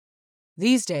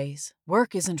These days,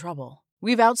 work is in trouble.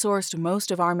 We've outsourced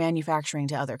most of our manufacturing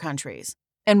to other countries.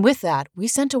 And with that, we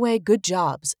sent away good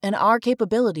jobs and our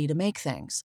capability to make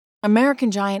things. American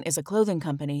Giant is a clothing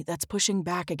company that's pushing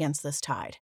back against this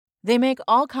tide. They make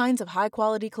all kinds of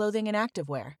high-quality clothing and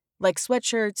activewear, like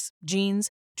sweatshirts, jeans,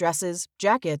 dresses,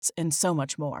 jackets, and so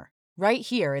much more, right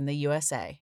here in the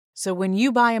USA. So when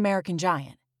you buy American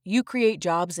Giant, you create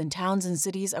jobs in towns and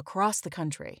cities across the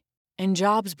country. And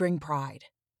jobs bring pride,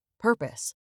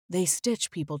 purpose. They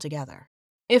stitch people together.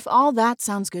 If all that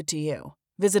sounds good to you,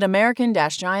 visit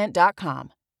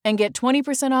American-Giant.com and get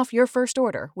 20% off your first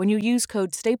order when you use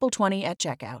code STAPLE20 at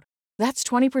checkout. That's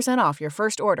 20% off your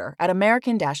first order at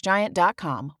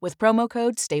American-Giant.com with promo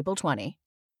code STAPLE20.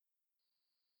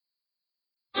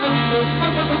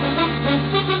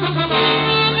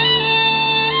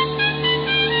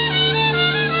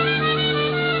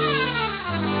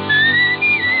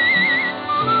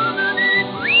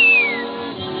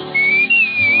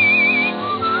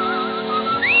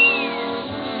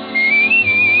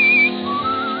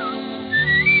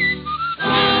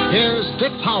 Here's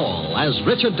Dick Powell as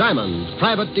Richard Diamond,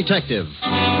 private detective.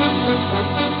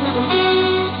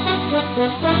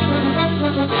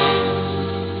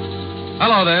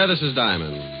 Hello there, this is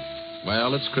Diamond.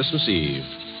 Well, it's Christmas Eve.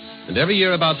 And every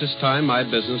year about this time, my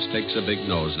business takes a big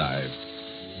nosedive.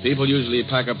 People usually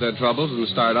pack up their troubles and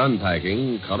start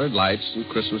unpacking colored lights and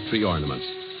Christmas tree ornaments.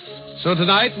 So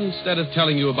tonight, instead of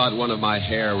telling you about one of my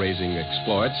hair-raising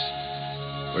exploits,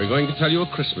 we're going to tell you a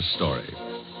Christmas story.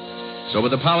 So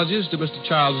with apologies to Mr.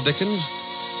 Charles Dickens,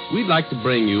 we'd like to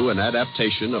bring you an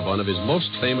adaptation of one of his most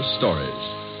famous stories,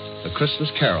 A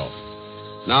Christmas Carol.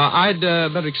 Now, I'd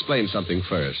better explain something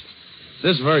first.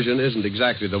 This version isn't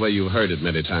exactly the way you've heard it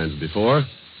many times before.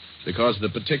 Because of the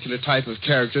particular type of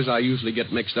characters I usually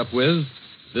get mixed up with,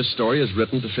 this story is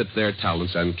written to fit their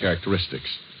talents and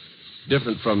characteristics.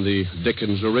 Different from the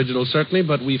Dickens original, certainly,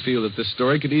 but we feel that this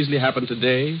story could easily happen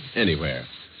today, anywhere.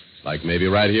 Like maybe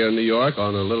right here in New York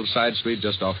on a little side street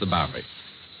just off the Bowery.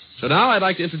 So now I'd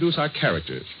like to introduce our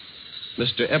characters.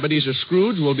 Mr. Ebenezer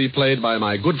Scrooge will be played by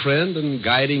my good friend and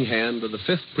guiding hand of the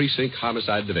 5th Precinct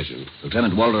Homicide Division,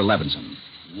 Lieutenant Walter Levinson.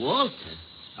 Walter?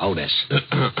 Otis.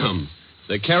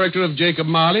 The character of Jacob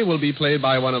Marley will be played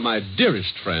by one of my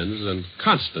dearest friends and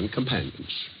constant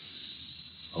companions.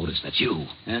 Otis, that's you.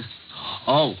 Huh?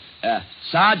 Oh,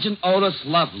 Sergeant Otis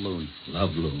Loveloon.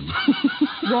 Loveloon.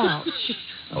 Walsh.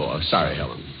 Oh, sorry,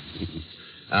 Helen.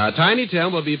 Tiny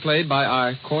Tim will be played by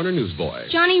our corner newsboy.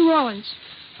 Johnny Rawlins.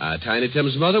 Tiny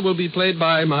Tim's mother will be played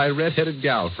by my red-headed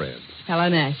gal friend.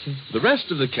 Helen Asher. The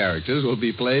rest of the characters will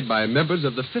be played by members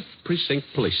of the 5th Precinct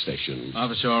Police Station.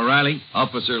 Officer O'Reilly.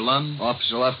 Officer Lund.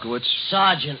 Officer Lefkowitz.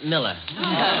 Sergeant Miller.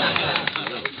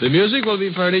 The music will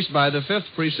be furnished by the 5th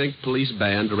Precinct Police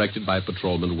Band, directed by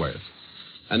Patrolman Worth.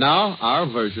 And now, our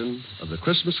version of the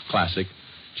Christmas classic,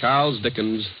 Charles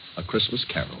Dickens' A Christmas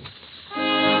Carol.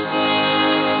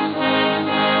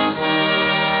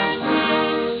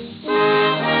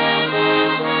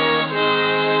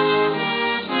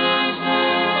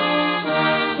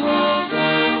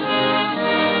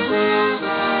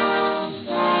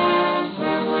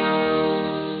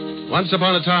 Once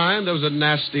upon a time, there was a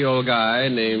nasty old guy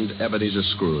named Ebenezer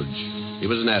Scrooge. He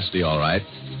was nasty, all right.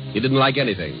 He didn't like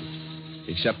anything,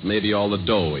 except maybe all the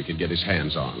dough he could get his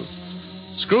hands on.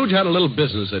 Scrooge had a little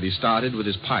business that he started with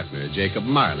his partner, Jacob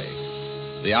Marley.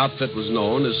 The outfit was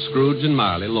known as Scrooge and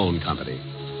Marley Loan Company.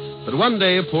 But one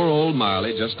day, poor old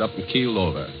Marley just up and keeled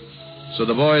over. So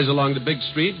the boys along the big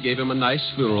street gave him a nice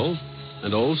funeral,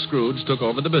 and old Scrooge took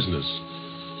over the business.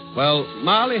 Well,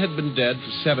 Marley had been dead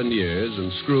for 7 years,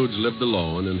 and Scrooge lived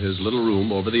alone in his little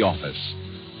room over the office.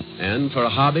 And for a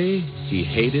hobby, he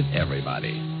hated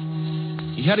everybody.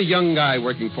 He had a young guy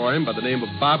working for him by the name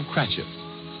of Bob Cratchit.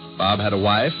 Bob had a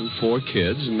wife and 4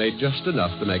 kids and made just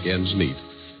enough to make ends meet.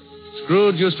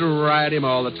 Scrooge used to ride him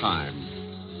all the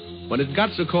time. When it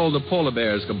got so cold the polar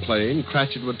bears complained,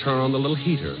 Cratchit would turn on the little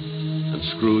heater, and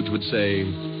Scrooge would say,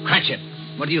 Cratchit,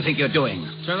 what do you think you're doing?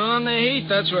 Turning on the heat,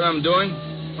 that's what I'm doing.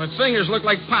 My fingers look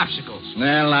like popsicles.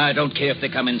 Well, I don't care if they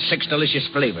come in 6 delicious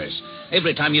flavors.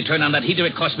 Every time you turn on that heater,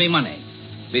 it costs me money.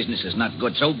 Business is not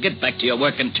good, so get back to your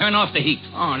work and turn off the heat.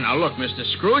 Oh, now look, Mr.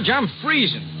 Scrooge, I'm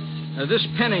freezing. This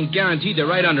pen ain't guaranteed to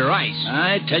ride under ice.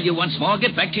 I tell you once more,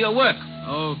 get back to your work.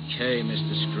 Okay,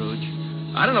 Mr. Scrooge.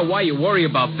 I don't know why you worry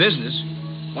about business.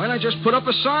 Why not just put up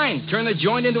a sign, turn the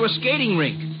joint into a skating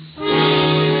rink?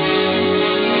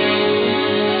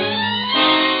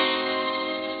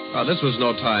 Well, this was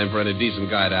no time for any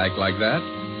decent guy to act like that.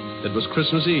 It was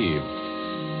Christmas Eve.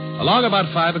 Along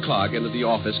about 5 o'clock into the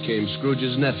office came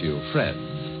Scrooge's nephew, Fred.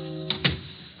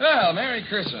 Well, Merry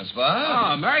Christmas,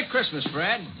 Bob. Oh, Merry Christmas,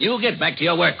 Fred. You get back to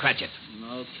your work, Cratchit.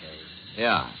 Okay.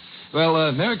 Yeah.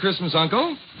 Well, Merry Christmas,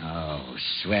 Uncle. Oh,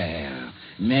 swell.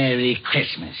 Merry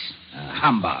Christmas.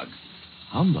 Humbug.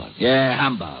 Humbug. Yeah,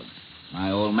 humbug.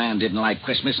 My old man didn't like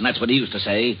Christmas, and that's what he used to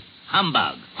say.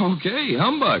 Humbug. Okay,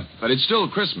 humbug. But it's still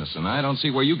Christmas, and I don't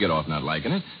see where you get off not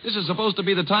liking it. This is supposed to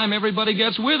be the time everybody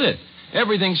gets with it.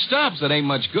 Everything stops. That ain't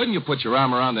much good, and you put your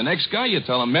arm around the next guy, you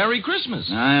tell him Merry Christmas.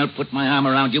 I'll put my arm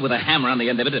around you with a hammer on the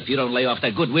end of it if you don't lay off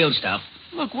that goodwill stuff.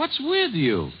 Look, what's with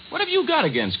you? What have you got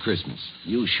against Christmas?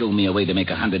 You show me a way to make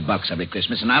 $100 every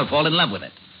Christmas, and I'll fall in love with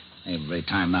it. Every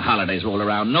time the holidays roll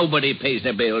around, nobody pays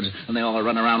their bills, and they all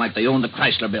run around like they own the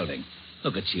Chrysler Building.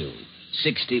 Look at you.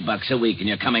 $60 a week, and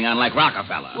you're coming on like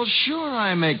Rockefeller. Well, sure,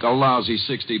 I make a lousy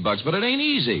 $60, but it ain't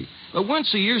easy. But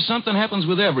once a year, something happens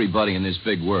with everybody in this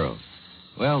big world.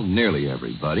 Well, nearly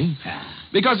everybody.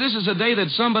 Because this is a day that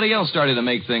somebody else started to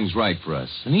make things right for us,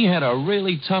 and he had a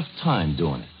really tough time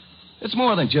doing it. It's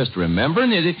more than just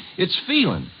remembering. It's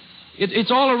feeling. It's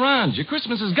all around you.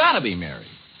 Christmas has got to be merry.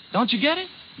 Don't you get it?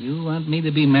 You want me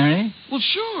to be merry? Well,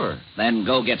 sure. Then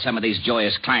go get some of these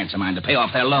joyous clients of mine to pay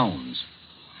off their loans.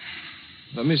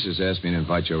 The missus asked me to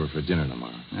invite you over for dinner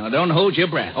tomorrow. Now, don't hold your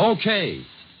breath. Okay.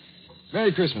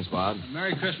 Merry Christmas, Bob.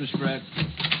 Merry Christmas, Fred.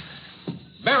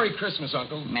 Merry Christmas,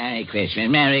 Uncle. Merry Christmas,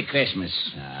 Merry Christmas.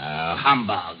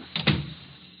 Humbug.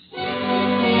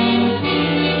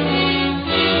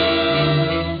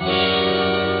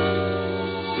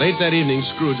 Late that evening,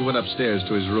 Scrooge went upstairs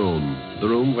to his room, the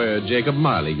room where Jacob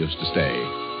Marley used to stay.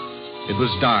 It was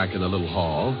dark in the little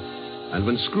hall, and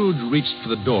when Scrooge reached for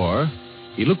the door,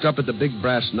 he looked up at the big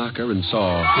brass knocker and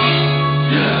saw...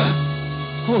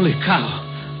 Holy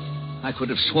cow. I could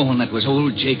have sworn that was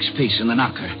old Jake's face in the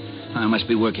knocker. I must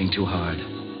be working too hard.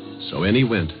 So in he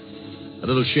went. A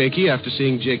little shaky after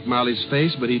seeing Jake Marley's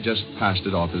face, but he just passed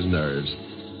it off his nerves.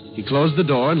 He closed the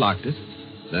door and locked it,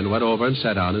 then went over and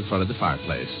sat down in front of the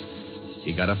fireplace.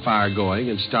 He got a fire going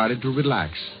and started to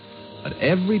relax. But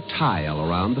every tile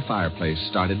around the fireplace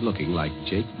started looking like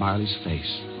Jake Marley's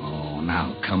face. Oh,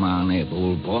 now, come on, Abe,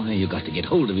 old boy. You got to get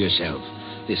hold of yourself.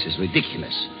 This is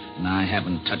ridiculous, and I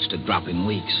haven't touched a drop in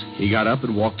weeks. He got up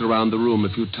and walked around the room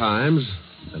a few times,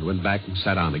 then went back and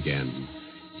sat down again.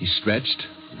 He stretched,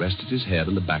 rested his head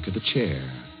on the back of the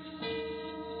chair.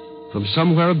 From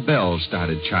somewhere a bell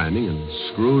started chiming,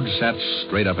 and Scrooge sat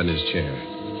straight up in his chair.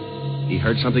 He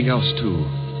heard something else, too.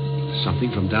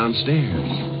 Something from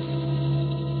downstairs.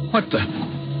 What the...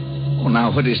 Oh,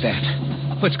 now, what is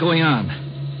that? What's going on?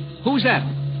 Who's that?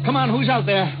 Come on, who's out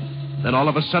there? Then all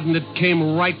of a sudden it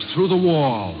came right through the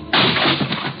wall.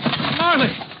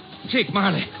 Marley! Jake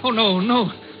Marley. Oh,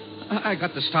 no. I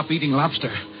got to stop eating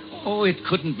lobster. Oh, it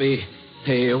couldn't be.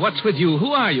 Hey, what's with you?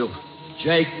 Who are you?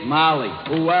 Jake Marley.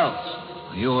 Who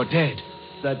else? You're dead.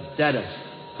 The deadest.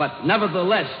 But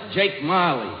nevertheless, Jake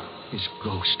Marley. His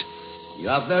ghost.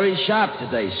 You're very sharp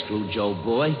today, Scrooge, old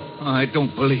boy. I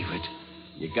don't believe it.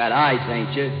 You got eyes,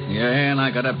 ain't you? Yeah, and I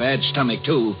got a bad stomach,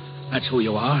 too. That's who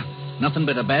you are. Nothing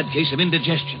but a bad case of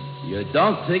indigestion. You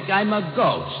don't think I'm a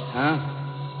ghost, huh?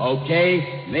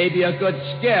 Okay, maybe a good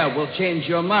scare will change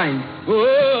your mind.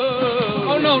 Whoa!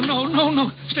 Oh,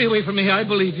 no. Stay away from me. I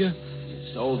believe you.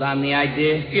 Sold on the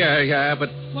idea? Yeah, but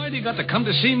why do you got to come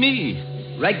to see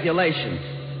me? Regulations.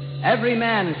 Every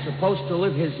man is supposed to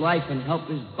live his life and help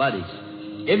his buddies.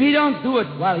 If he don't do it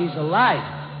while he's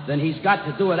alive, then he's got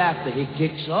to do it after he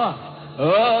kicks off.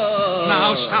 Oh!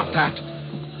 Now, stop that.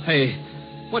 Hey,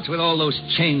 what's with all those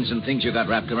chains and things you got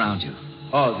wrapped around you?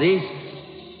 Oh, these?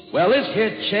 Well, this here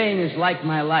chain is like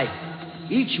my life.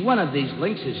 Each one of these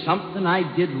links is something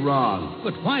I did wrong.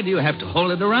 But why do you have to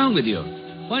hold it around with you?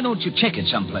 Why don't you check it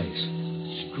someplace?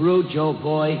 Scrooge, old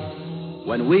boy,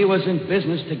 when we was in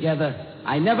business together,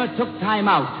 I never took time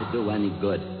out to do any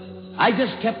good. I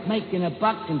just kept making a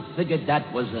buck and figured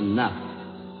that was enough.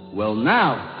 Well,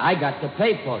 now I got to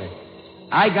pay for it.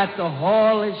 I got to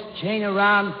haul this chain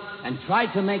around and try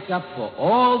to make up for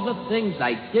all the things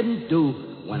I didn't do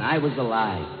when I was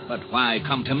alive. But why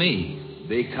come to me?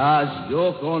 Because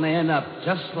you're going to end up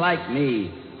just like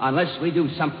me unless we do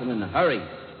something in a hurry.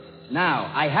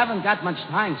 Now, I haven't got much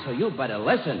time, so you better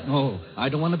listen. Oh, I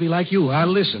don't want to be like you. I'll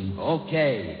listen.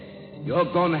 Okay.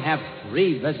 You're going to have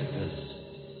 3 visitors.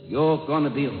 You're going to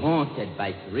be haunted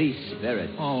by 3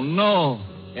 spirits. Oh, no.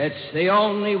 It's the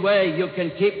only way you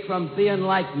can keep from being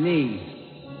like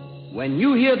me. When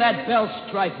you hear that bell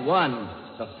strike 1,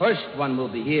 the first one will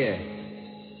be here.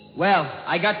 Well,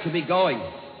 I got to be going.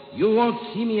 You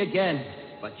won't see me again,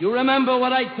 but you remember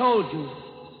what I told you.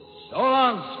 So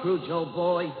long, Scrooge, old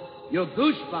boy. Your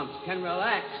goosebumps can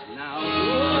relax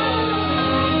now.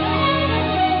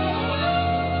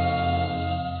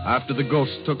 After the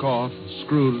ghost took off,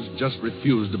 Scrooge just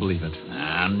refused to believe it.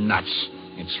 Nuts.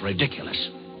 It's ridiculous.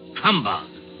 Humbug.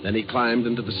 Then he climbed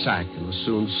into the sack and was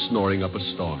soon snoring up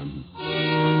a storm.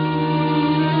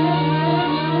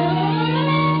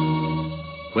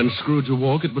 When Scrooge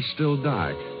awoke, it was still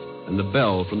dark, and the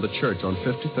bell from the church on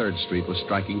 53rd Street was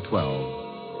striking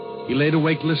 12. He laid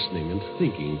awake listening and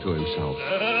thinking to himself.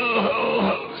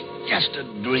 Oh, just a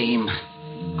dream.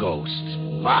 Ghosts.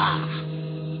 Bah.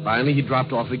 Finally, he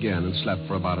dropped off again and slept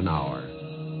for about an hour.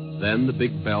 Then the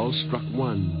big bell struck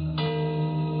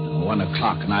 1. 1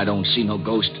 o'clock and I don't see no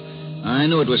ghost. I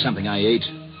knew it was something I ate.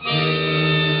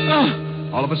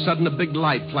 All of a sudden, a big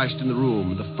light flashed in the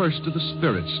room. The first of the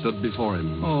spirits stood before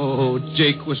him. Oh,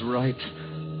 Jake was right.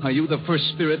 Are you the first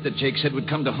spirit that Jake said would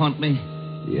come to haunt me?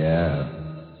 Yeah,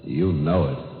 you know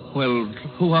it. Well,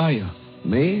 who are you?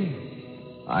 Me?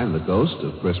 I'm the ghost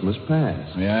of Christmas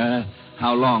past. Yeah?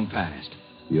 How long past?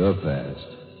 Your past.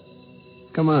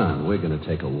 Come on, we're going to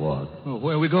take a walk. Oh,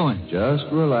 where are we going? Just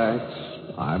relax.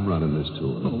 I'm running this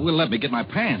tour. Oh, well, let me get my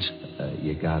pants.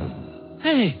 You got them.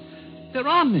 Hey, they're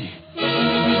on me.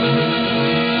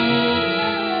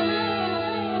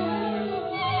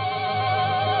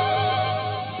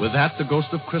 With that, the ghost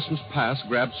of Christmas past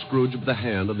grabbed Scrooge by the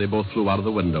hand, and they both flew out of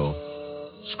the window.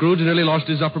 Scrooge nearly lost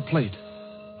his upper plate.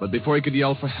 But before he could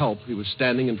yell for help, he was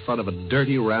standing in front of a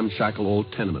dirty, ramshackle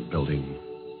old tenement building.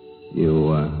 You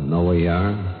know where you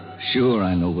are? Sure,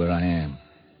 I know where I am.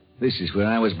 This is where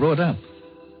I was brought up.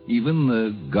 Even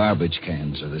the garbage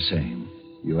cans are the same.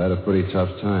 You had a pretty tough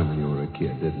time when you were a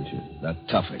kid, didn't you? The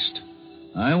toughest.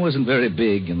 I wasn't very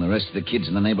big, and the rest of the kids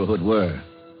in the neighborhood were.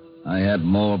 I had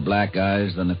more black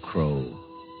eyes than a crow.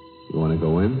 You want to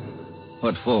go in?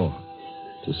 What for?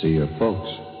 To see your folks.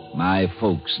 My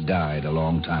folks died a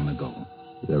long time ago.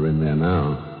 They're in there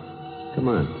now. Come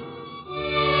on.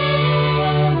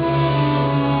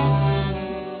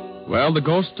 Well, the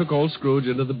ghost took old Scrooge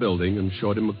into the building and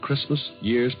showed him a Christmas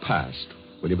years past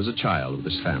when he was a child with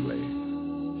his family.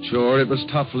 Sure, it was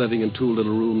tough living in 2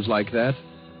 little rooms like that,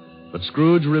 but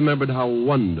Scrooge remembered how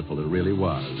wonderful it really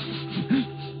was.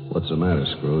 What's the matter,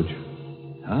 Scrooge?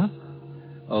 Huh?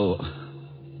 Oh,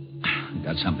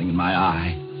 got something in my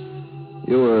eye.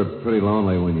 You were pretty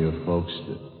lonely when your folks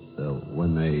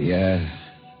when they... Yeah.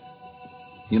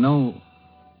 You know,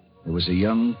 there was a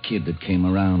young kid that came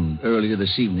around earlier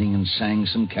this evening and sang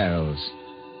some carols.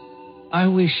 I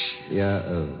wish... Yeah,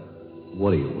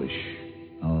 what do you wish?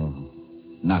 Oh,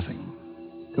 nothing.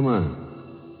 Come on.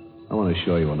 I want to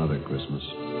show you another Christmas.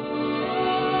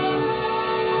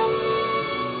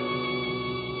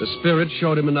 The spirit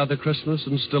showed him another Christmas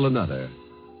and still another.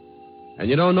 And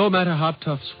you know, no matter how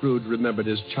tough Scrooge remembered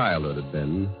his childhood had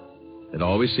been, it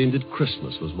always seemed that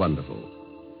Christmas was wonderful.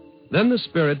 Then the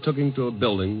spirit took him to a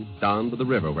building down by the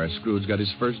river where Scrooge got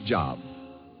his first job.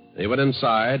 They went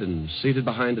inside, and seated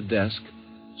behind a desk,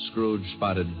 Scrooge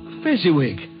spotted...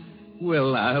 Fezziwig.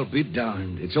 Well, I'll be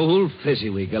darned. It's old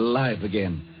Fezziwig alive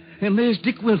again. And there's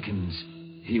Dick Wilkins.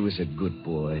 He was a good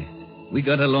boy. We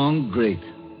got along great.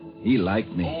 He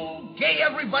liked me. Okay,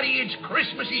 everybody, it's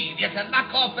Christmas Eve. You can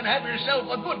knock off and have yourself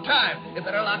a good time. You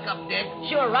better lock up, Dick.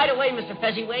 Sure, right away, Mr.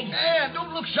 Fezziwig. And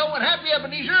don't look so unhappy,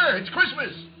 Ebenezer. It's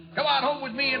Christmas. Come on home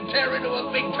with me and tear into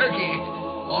a big turkey.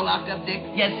 All locked up, Dick?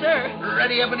 Yes, sir.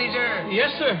 Ready, Ebenezer?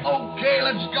 Yes, sir. Okay,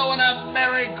 let's go and have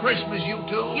Merry Christmas, you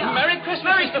two. Yeah. Merry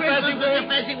Christmas, Mr. Fezziwig. Mr.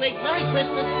 Fezziwig. Merry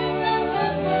Christmas.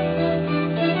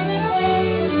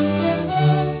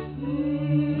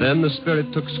 Then the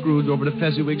spirit took Scrooge over to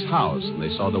Fezziwig's house, and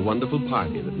they saw the wonderful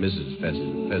party that Mrs.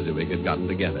 Fezziwig had gotten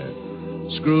together.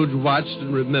 Scrooge watched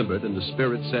and remembered, and the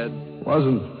spirit said...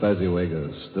 Wasn't Fezziwig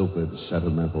a stupid,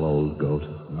 sentimental old goat?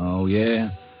 Oh,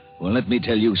 yeah? Well, let me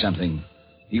tell you something.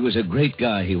 He was a great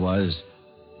guy, he was.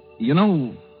 You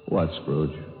know... What,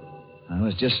 Scrooge? I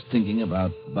was just thinking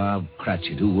about Bob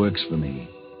Cratchit, who works for me.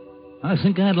 I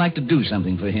think I'd like to do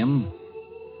something for him.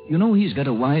 You know he's got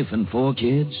a wife and 4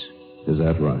 kids? Is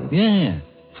that right? Yeah,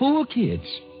 4 kids.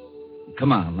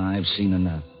 Come on, I've seen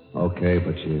enough. Okay,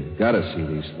 but you gotta see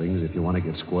these things if you want to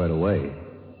get squared away.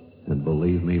 And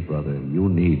believe me, brother, you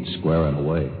need squaring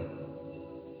away.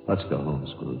 Let's go home,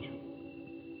 Scrooge.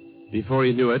 Before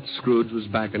he knew it, Scrooge was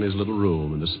back in his little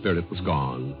room, and the spirit was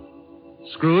gone.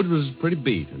 Scrooge was pretty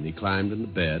beat, and he climbed into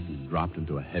bed and dropped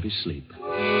into a heavy sleep.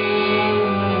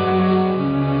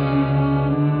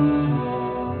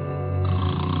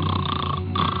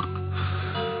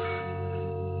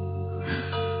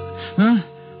 Huh?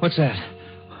 What's that?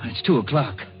 It's 2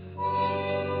 o'clock.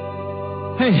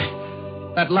 Hey,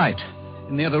 that light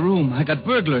in the other room. I got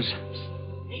burglars.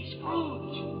 Hey,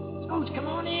 Scrooge. Scrooge, come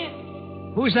on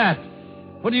in. Who's that?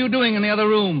 What are you doing in the other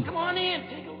room? Come on in.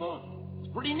 Take a look.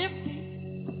 Pretty nifty.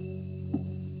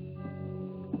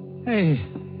 Hey,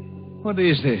 what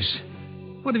is this?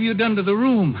 What have you done to the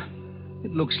room?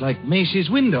 It looks like Macy's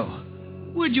window.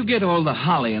 Where'd you get all the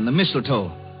holly and the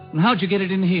mistletoe? And how'd you get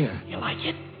it in here? You like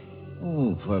it?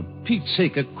 Oh, for Pete's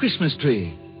sake, a Christmas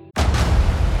tree.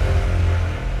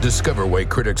 Discover why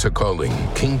critics are calling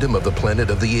Kingdom of the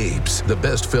Planet of the Apes the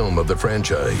best film of the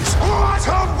franchise. What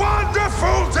a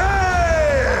wonderful day!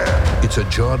 It's a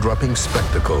jaw-dropping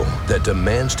spectacle that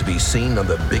demands to be seen on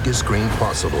the biggest screen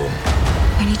possible.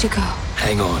 I need to go.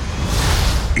 Hang on.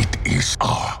 It is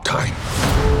our time.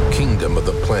 Kingdom of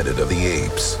the Planet of the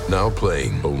Apes. Now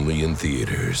playing only in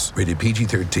theaters. Rated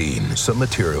PG-13. Some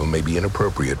material may be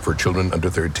inappropriate for children under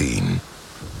 13.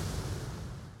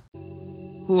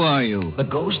 Who are you? The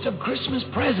ghost of Christmas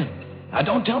present. Now,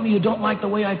 don't tell me you don't like the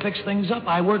way I fix things up.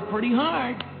 I work pretty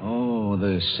hard. Oh,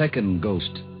 the second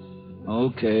ghost.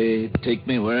 Okay, take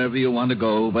me wherever you want to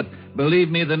go, but believe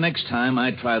me, the next time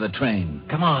I try the train.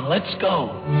 Come on, let's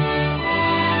go.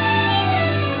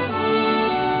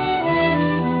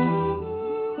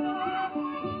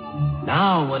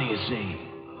 Now, what do you see?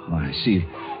 Oh, I see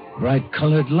bright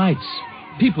colored lights.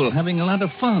 People having a lot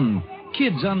of fun.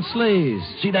 Kids on sleighs.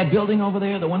 See that building over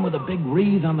there? The one with the big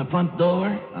wreath on the front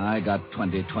door? I got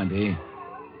 2020.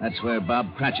 That's where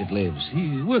Bob Cratchit lives.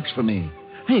 He works for me.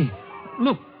 Hey,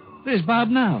 look. There's Bob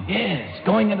now. Yes,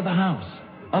 going into the house.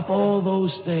 Up all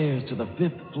those stairs to the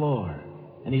 5th floor.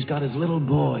 And he's got his little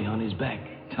boy on his back.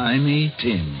 Tiny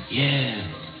Tim. Yeah.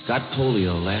 Got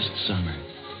polio last summer.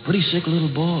 Pretty sick little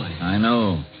boy. I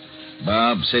know.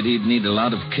 Bob said he'd need a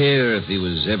lot of care if he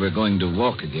was ever going to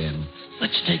walk again.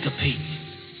 Let's take a peek.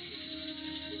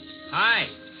 Hi.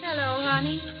 Hello,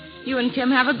 honey. You and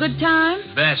Tim have a good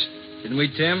time? Best. Didn't we,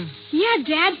 Tim? Yeah,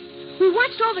 Dad. We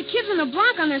watched all the kids in the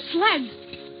block on their sleds.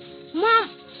 Mom,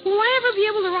 will I ever be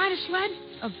able to ride a sled?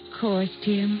 Of course,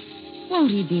 Tim.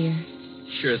 Won't he, dear?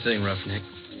 Sure thing, Roughneck.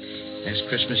 Next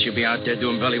Christmas, you'll be out there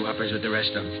doing belly whoppers with the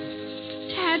rest of them.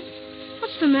 Dad,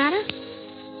 what's the matter?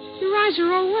 Your eyes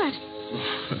are all wet.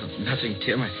 Oh, nothing,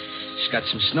 Tim. I just got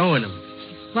some snow in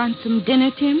them. Want some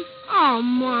dinner, Tim? Oh,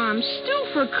 Mom, stew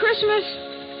for Christmas?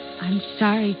 I'm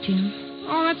sorry, Tim.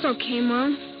 Oh, that's okay,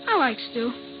 Mom. I like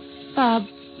stew. Bob,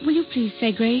 will you please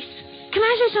say grace? Can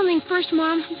I say something first,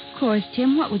 Mom? Of course,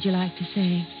 Tim. What would you like to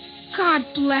say? God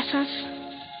bless us.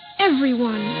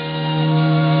 Everyone.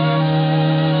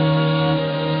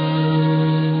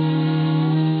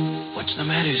 What's the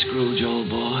matter, Scrooge, old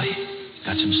boy?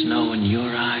 Got some snow in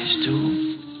your eyes,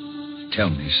 too? Tell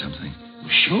me something.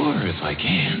 Sure, if I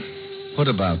can. What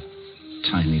about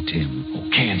Tiny Tim? Oh,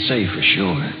 can't say for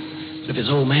sure. But if his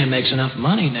old man makes enough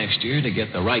money next year to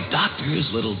get the right doctors,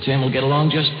 little Tim will get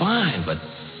along just fine. But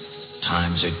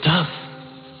times are tough,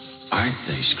 aren't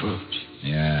they, Scrooge?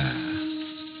 Yeah.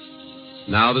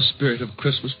 Now the spirit of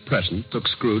Christmas present took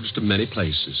Scrooge to many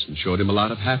places and showed him a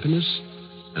lot of happiness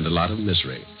and a lot of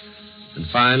misery. And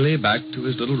finally, back to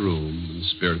his little room, and the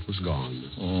spirit was gone.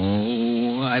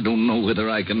 Oh, I don't know whether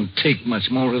I can take much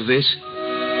more of this.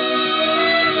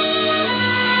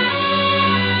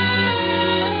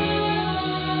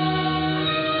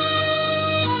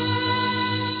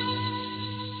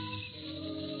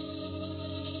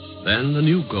 Then the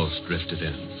new ghost drifted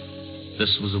in.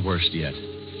 This was the worst yet.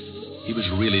 He was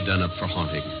really done up for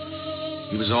haunting.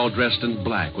 He was all dressed in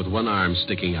black with one arm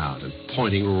sticking out and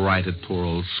pointing right at poor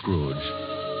old Scrooge.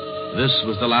 This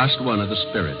was the last one of the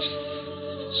spirits.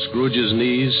 Scrooge's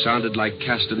knees sounded like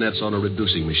castanets on a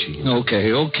reducing machine. Okay.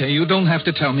 You don't have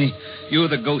to tell me. You're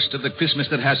the ghost of the Christmas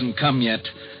that hasn't come yet.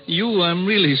 You I'm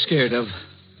really scared of.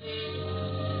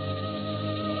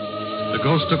 The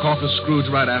ghost took off with Scrooge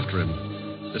right after him.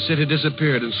 The city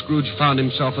disappeared, and Scrooge found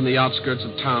himself on the outskirts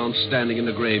of town standing in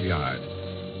the graveyard.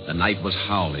 The night was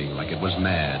howling like it was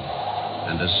mad.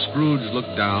 And as Scrooge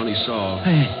looked down, he saw...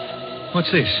 Hey,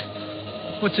 what's this?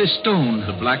 What's this stone?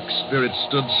 The black spirit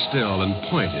stood still and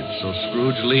pointed, so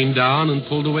Scrooge leaned down and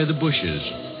pulled away the bushes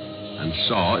and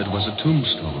saw it was a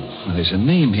tombstone. Well, there's a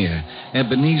name here.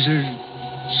 Ebenezer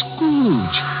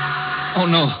Scrooge. Oh,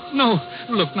 no.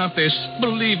 Look, not this.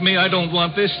 Believe me, I don't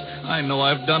want this. I know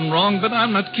I've done wrong, but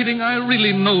I'm not kidding. I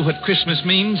really know what Christmas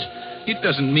means. It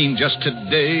doesn't mean just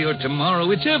today or tomorrow.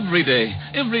 It's every day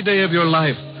of your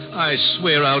life. I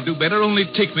swear I'll do better. Only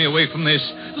take me away from this.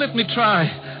 Let me try.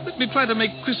 Let me try to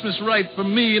make Christmas right for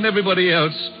me and everybody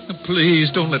else. Please,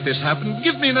 don't let this happen.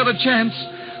 Give me another chance.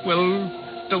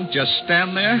 Well, don't just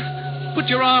stand there. Put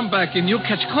your arm back in. You'll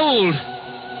catch cold.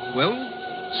 Well,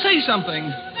 say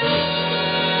something.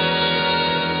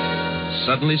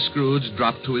 Suddenly, Scrooge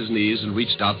dropped to his knees and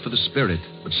reached out for the spirit.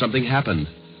 But something happened.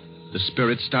 The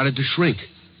spirit started to shrink.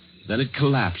 Then it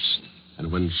collapsed,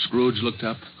 And when Scrooge looked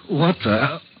up... What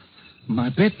the...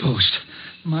 My bedpost.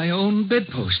 My own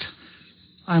bedpost.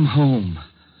 I'm home.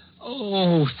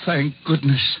 Oh, thank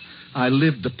goodness. I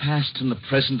lived the past and the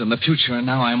present and the future, and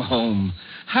now I'm home.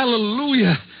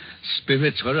 Hallelujah.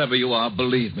 Spirits, wherever you are,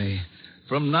 believe me.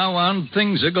 From now on,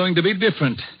 things are going to be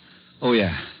different. Oh,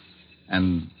 yeah.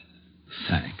 And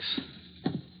thanks.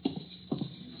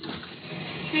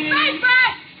 Paper!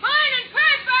 Mine and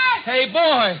paper! Hey,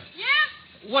 boy. Yeah?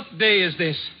 What day is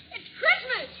this? It's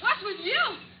Christmas. What's with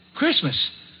you? Christmas.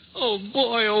 Oh,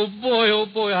 boy, oh, boy, oh,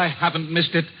 boy. I haven't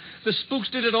missed it. The spooks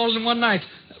did it all in one night.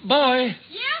 Boy.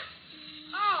 Yeah?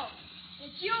 Oh,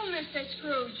 it's you, Mr.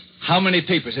 Scrooge. How many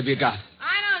papers have you got?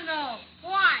 I don't know.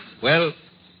 Why? Well,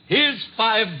 here's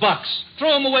 $5.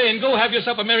 Throw them away and go have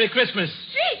yourself a Merry Christmas.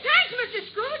 Gee, thanks, Mr.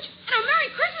 Scrooge. And a Merry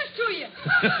Christmas to you.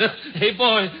 Hey,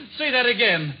 boy, say that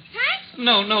again. Thanks?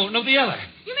 No, the other.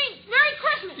 You mean Merry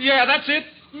Christmas? Yeah, that's it.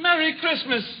 Merry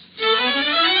Christmas.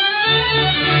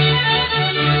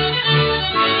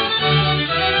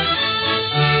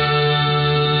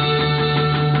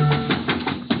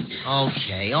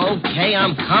 Okay,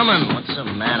 I'm coming. What's the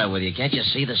matter with you? Can't you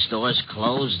see the store's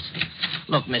closed?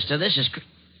 Look, mister, this is...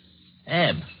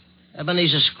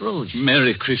 Ebenezer Scrooge.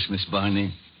 Merry Christmas,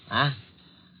 Barney. Huh?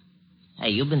 Hey,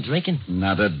 you been drinking?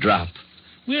 Not a drop.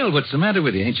 Well, what's the matter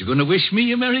with you? Ain't you going to wish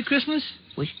me a Merry Christmas?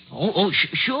 Wish?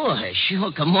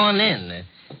 Sure. Come on in.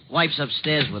 Wife's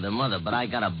upstairs with her mother, but I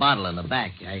got a bottle in the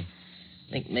back. I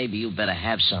think maybe you better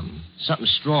have something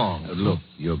strong. Look,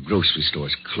 your grocery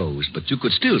store's closed, but you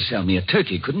could still sell me a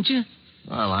turkey, couldn't you?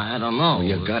 Well, I don't know. Well,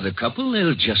 you got a couple.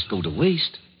 They'll just go to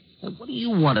waste. What do you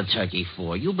want a turkey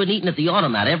for? You've been eating at the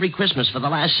automat every Christmas for the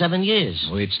last 7 years.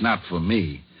 Oh, it's not for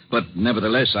me. But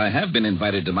nevertheless, I have been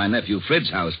invited to my nephew Fred's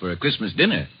house for a Christmas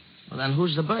dinner. Well, then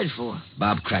who's the bird for?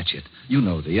 Bob Cratchit. You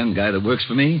know, the young guy that works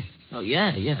for me. Oh,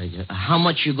 yeah. How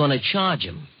much you going to charge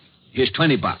him? Here's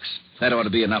 $20. That ought to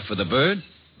be enough for the bird.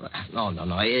 No.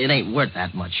 It ain't worth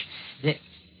that much.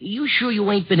 You sure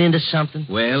you ain't been into something?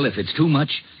 Well, if it's too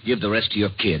much, give the rest to your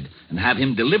kid and have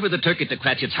him deliver the turkey to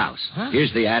Cratchit's house. Huh?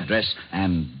 Here's the address,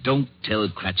 and don't tell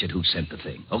Cratchit who sent the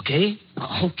thing, okay?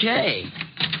 Okay.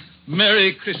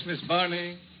 Merry Christmas,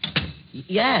 Barney.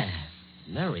 Yeah.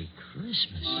 Merry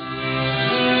Christmas.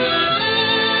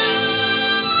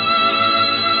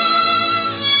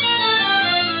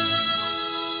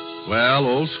 Well,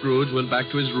 old Scrooge went back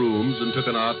to his rooms and took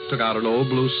out an old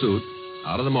blue suit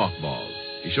out of the mothballs.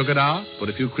 He shook it out, put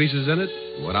a few creases in it,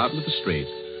 and went out into the street.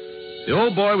 The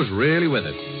old boy was really with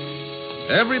it.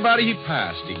 Everybody he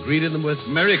passed, he greeted them with,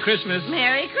 Merry Christmas.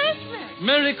 Merry Christmas.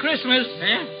 Merry Christmas.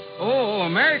 Oh,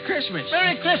 Merry Christmas.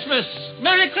 Merry Christmas.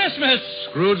 Merry Christmas.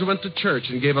 Scrooge went to church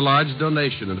and gave a large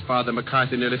donation, and Father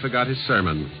McCarthy nearly forgot his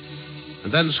sermon.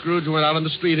 And then Scrooge went out on the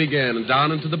street again and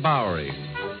down into the Bowery.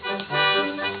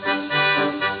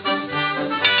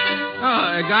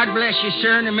 Oh, God bless you,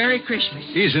 sir, and a Merry Christmas.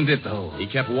 Isn't it, though? He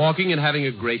kept walking and having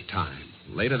a great time.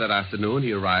 Later that afternoon,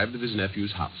 he arrived at his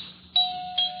nephew's house.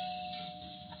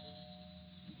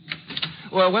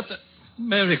 Well, what the...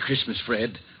 Merry Christmas,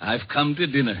 Fred. I've come to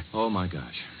dinner. Oh, my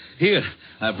gosh. Here,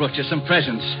 I brought you some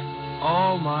presents.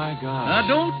 Oh, my gosh. Now,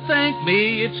 don't thank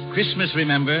me. It's Christmas,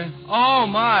 remember? Oh,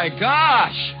 my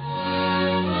gosh!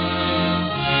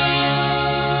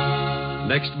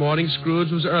 Next morning,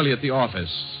 Scrooge was early at the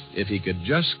office. If he could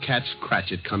just catch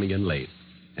Cratchit coming in late.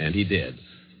 And he did.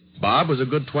 Bob was a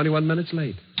good 21 minutes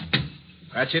late.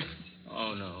 Cratchit?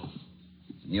 Oh, no.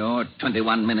 You're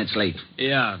 21 minutes late.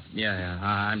 Yeah.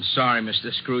 I'm sorry,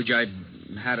 Mr. Scrooge. I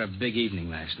had a big evening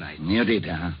last night. You did,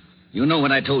 huh? You know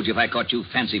what I told you if I caught you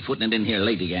fancy-footing it in here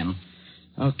late again.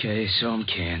 Okay, so I'm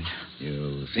canned.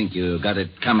 You think you got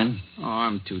it coming? Oh,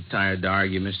 I'm too tired to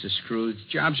argue, Mr. Scrooge.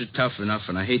 Jobs are tough enough,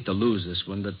 and I hate to lose this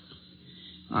one, but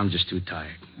I'm just too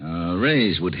tired. A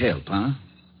raise would help, huh?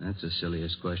 That's the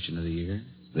silliest question of the year.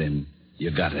 Then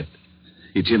you got it.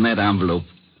 It's in that envelope.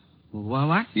 Well,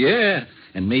 what? Yeah,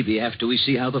 and maybe after we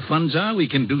see how the funds are, we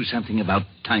can do something about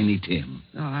Tiny Tim.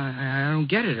 No, I don't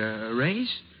get it. A raise?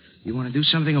 You want to do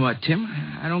something about Tim?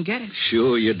 I don't get it.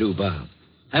 Sure you do, Bob.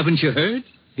 Haven't you heard?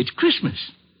 It's Christmas.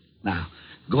 Now,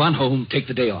 go on home, take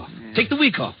the day off. Yeah. Take the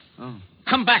week off. Oh.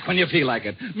 Come back when you feel like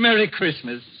it. Merry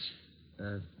Christmas.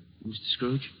 Mr.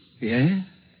 Scrooge? Yeah?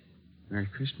 Merry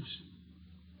Christmas.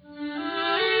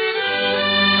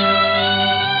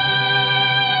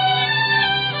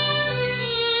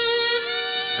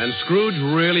 And Scrooge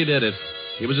really did it.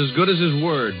 He was as good as his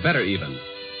word, better even.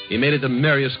 He made it the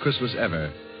merriest Christmas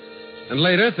ever. And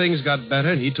later, things got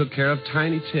better, and he took care of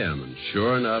Tiny Tim. And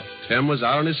sure enough, Tim was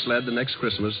out on his sled the next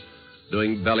Christmas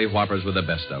doing belly whoppers with the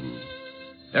best of them.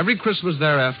 Every Christmas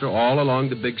thereafter, all along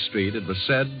the big street, it was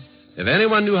said, if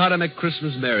anyone knew how to make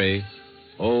Christmas merry,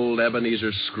 old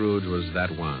Ebenezer Scrooge was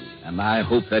that one. And I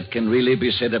hope that can really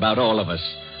be said about all of us,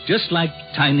 just like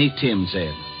Tiny Tim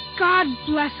said. God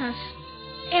bless us,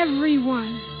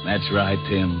 everyone. That's right,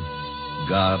 Tim.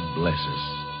 God bless us,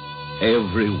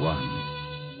 everyone.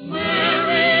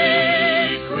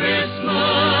 Merry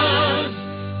Christmas.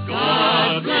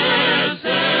 God bless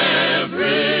everyone.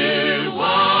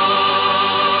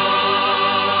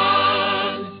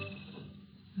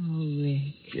 Oh,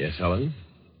 Rick, Yes, Helen?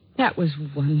 that was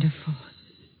wonderful.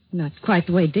 Not quite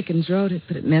the way Dickens wrote it,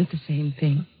 but it meant the same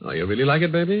thing. Oh, you really like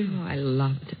it, baby? Oh, I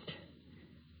loved it.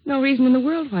 No reason in the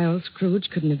world why old Scrooge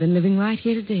couldn't have been living right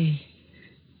here today.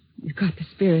 You've got the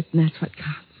spirit, and that's what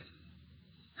counts.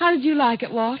 How did you like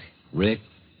it, Walt? Rick,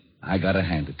 I gotta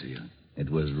hand it to you. It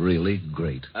was really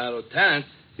great. Lieutenant.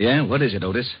 Yeah, what is it,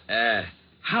 Otis?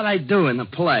 How'd I do in the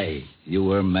play? You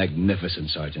were magnificent,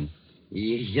 Sergeant.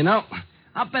 You know,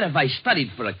 I'll bet if I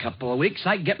studied for a couple of weeks,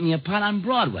 I'd get me a part on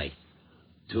Broadway.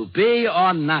 To be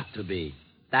or not to be?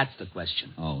 That's the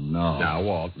question. Oh, no. Now,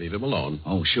 Walt, leave him alone.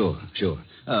 Oh, sure.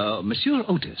 Monsieur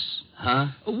Otis. Huh?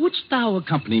 Wouldst thou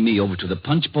accompany me over to the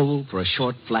punch bowl for a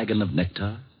short flagon of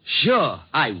nectar? Sure,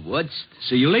 I would.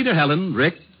 See you later, Helen.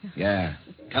 Rick? Yeah.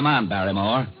 Come on,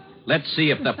 Barrymore. Let's see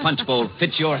if the punch bowl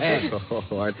fits your head. Oh,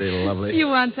 aren't they lovely? You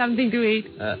want something to eat?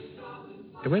 Hey,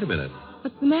 wait a minute.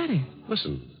 What's the matter?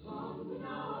 Listen.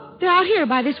 They're out here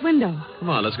by this window. Come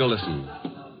on, let's go listen.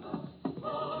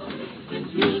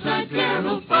 Yuletide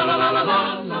carol, fa la la la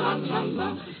la la la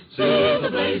la. See the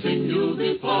blazing Yule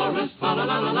before us, fa la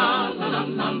la la la la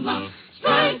la la.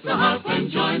 Strike the harp and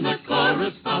join the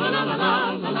chorus, fa la la la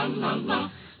la la la la.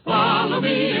 Follow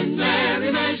me in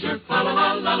merry measure, fa la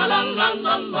la la la la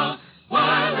la la.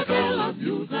 While a tale of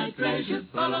Yuletide treasure,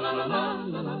 fa la la la la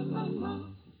la la la.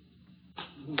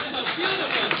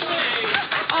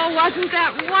 Oh, wasn't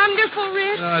that wonderful,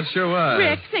 Rick? Oh, it sure was.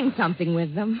 Rick, sing something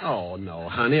with them. Oh, no,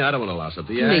 honey, I don't want to louse up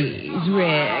the act. Please,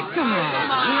 Rick, come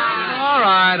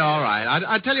on. All right.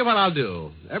 I tell you what I'll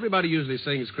do. Everybody usually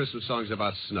sings Christmas songs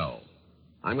about snow.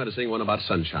 I'm going to sing one about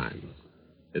sunshine.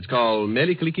 It's called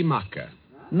Mele Kalikimaka.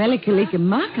 Mele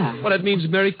Kalikimaka? Well, it means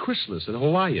Merry Christmas in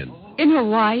Hawaiian. In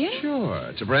Hawaii? Sure.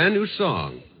 It's a brand new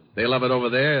song. They love it over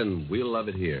there, and we'll love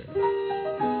it here.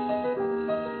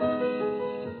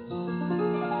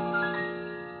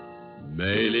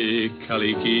 Mele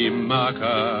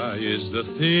Kalikimaka is the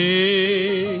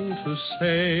thing to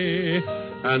say,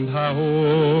 and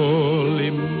Haoli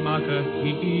Maka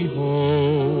Hiho.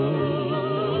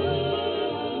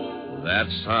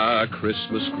 That's our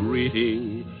Christmas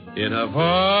greeting in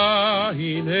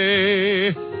Hawaii,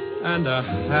 and a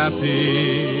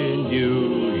happy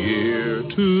new year,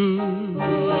 too.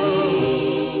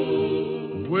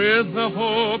 With the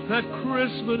hope that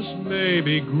Christmas may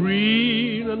be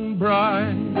green and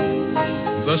bright,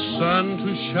 the sun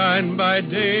to shine by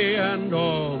day and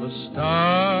all the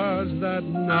stars that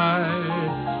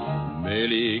night.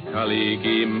 Mele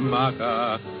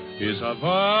Kalikimaka is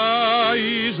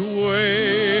Hawaii's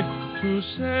way to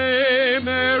say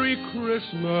Merry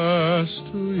Christmas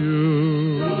to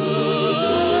you.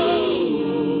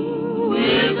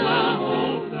 With the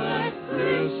hope that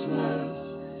Christmas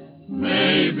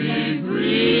may be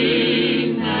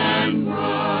green and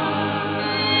bright,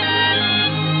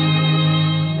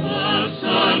 the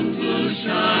sun to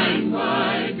shine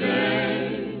by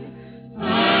day,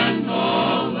 and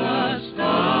all the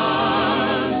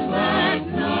stars that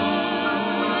night.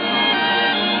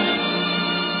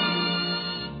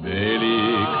 Mele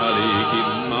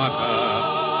Kalikimaka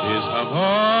is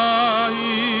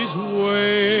Hawaii's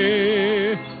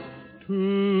way to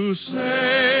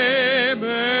say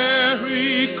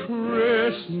Merry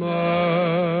Christmas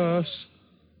to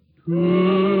you.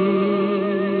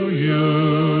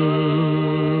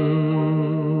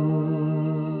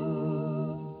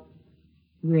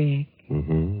 Rick,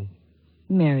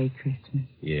 Merry Christmas.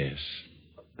 Yes.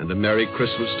 And a Merry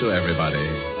Christmas to everybody.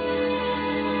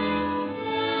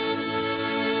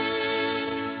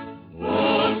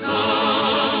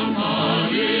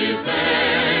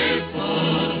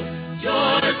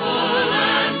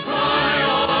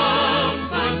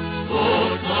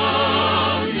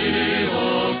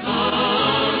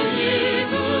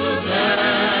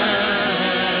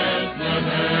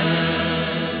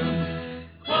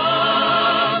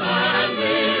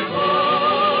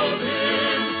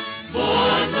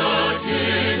 For the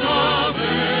King of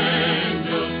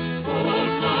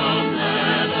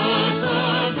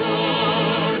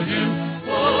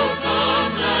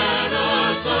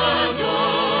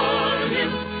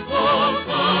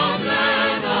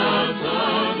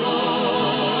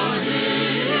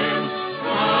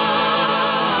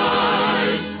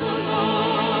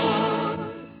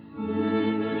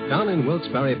in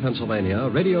Wilkes-Barre, Pennsylvania,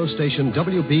 radio station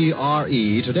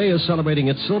WBRE today is celebrating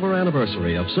its silver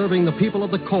anniversary of serving the people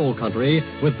of the coal country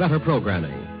with better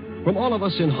programming. From all of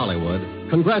us in Hollywood,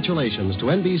 congratulations to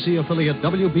NBC affiliate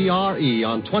WBRE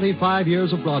on 25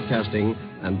 years of broadcasting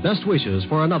and best wishes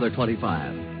for another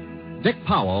 25. Dick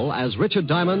Powell as Richard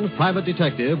Diamond, private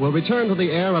detective, will return to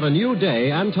the air at a new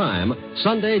day and time,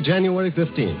 Sunday, January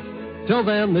 15th. Till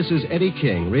then, this is Eddie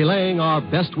King relaying our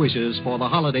best wishes for the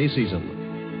holiday season.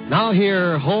 Now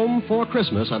hear Home for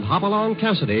Christmas and Hopalong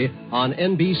Cassidy on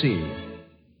NBC.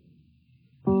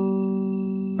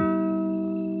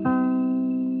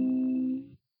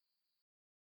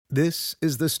 This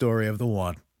is the story of the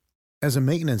one. As a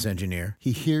maintenance engineer,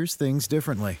 he hears things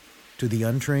differently. To the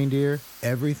untrained ear,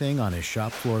 everything on his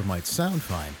shop floor might sound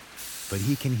fine, but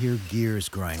he can hear gears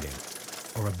grinding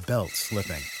or a belt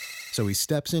slipping. So he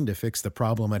steps in to fix the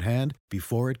problem at hand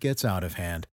before it gets out of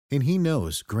hand. And he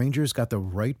knows Grainger's got the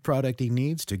right product he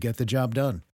needs to get the job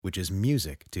done, which is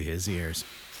music to his ears.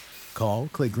 Call,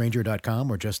 click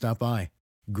Grainger.com, or just stop by.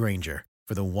 Grainger,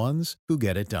 for the ones who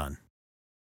get it done.